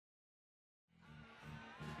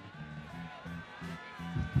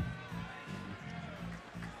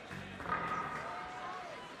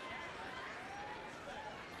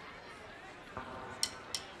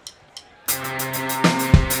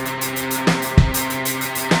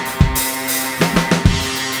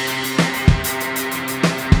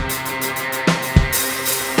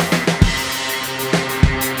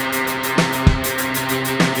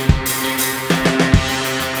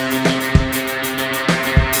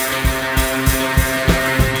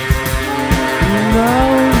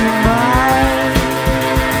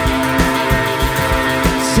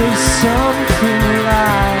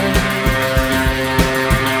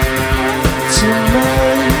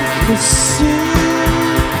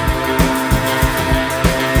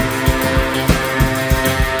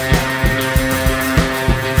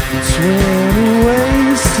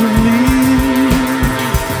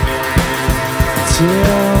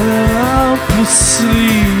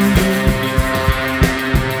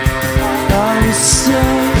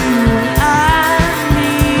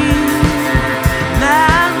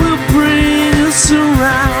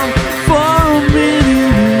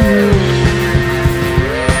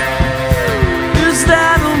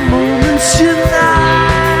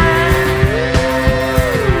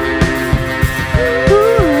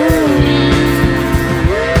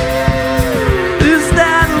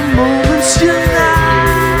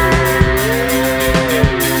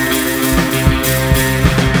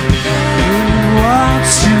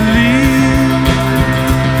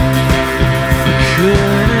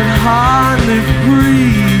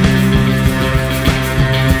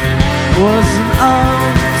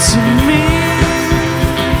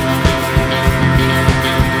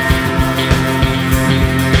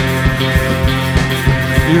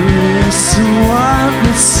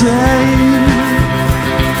take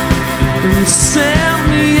and send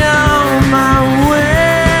me on my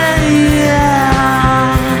way.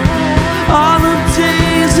 All the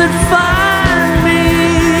days that find me,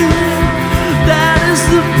 that is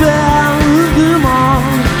the best of them all.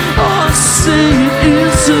 Oh, say it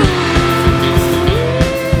isn't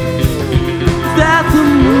that the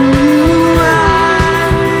moonlight,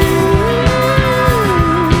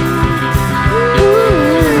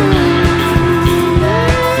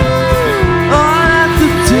 or at the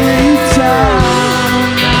daytime.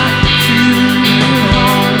 I'm not feeling at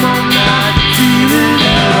home, I'm not feeling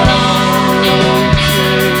at all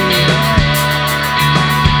okay.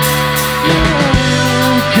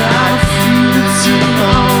 Got a feeling so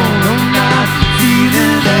long, I'm not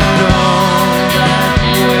feeling at all that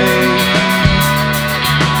way.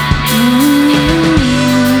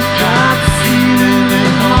 Got a feeling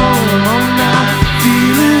at home, I'm not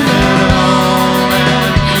feeling at all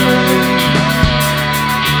that way.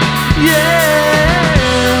 Yeah,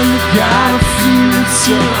 got a feeling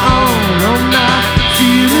so long, I'm not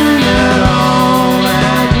feeling at all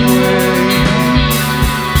that way.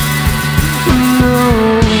 No.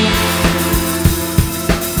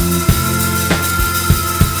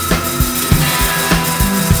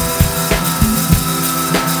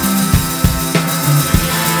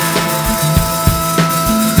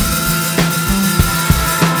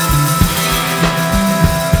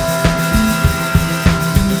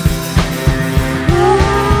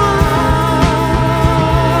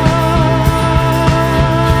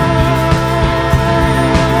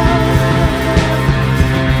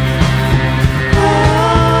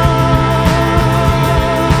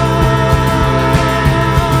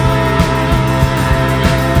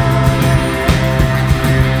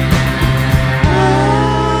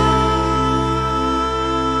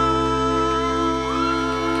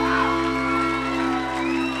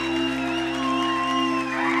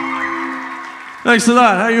 Thanks a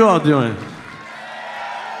lot. How you all doing?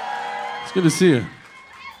 It's good to see you.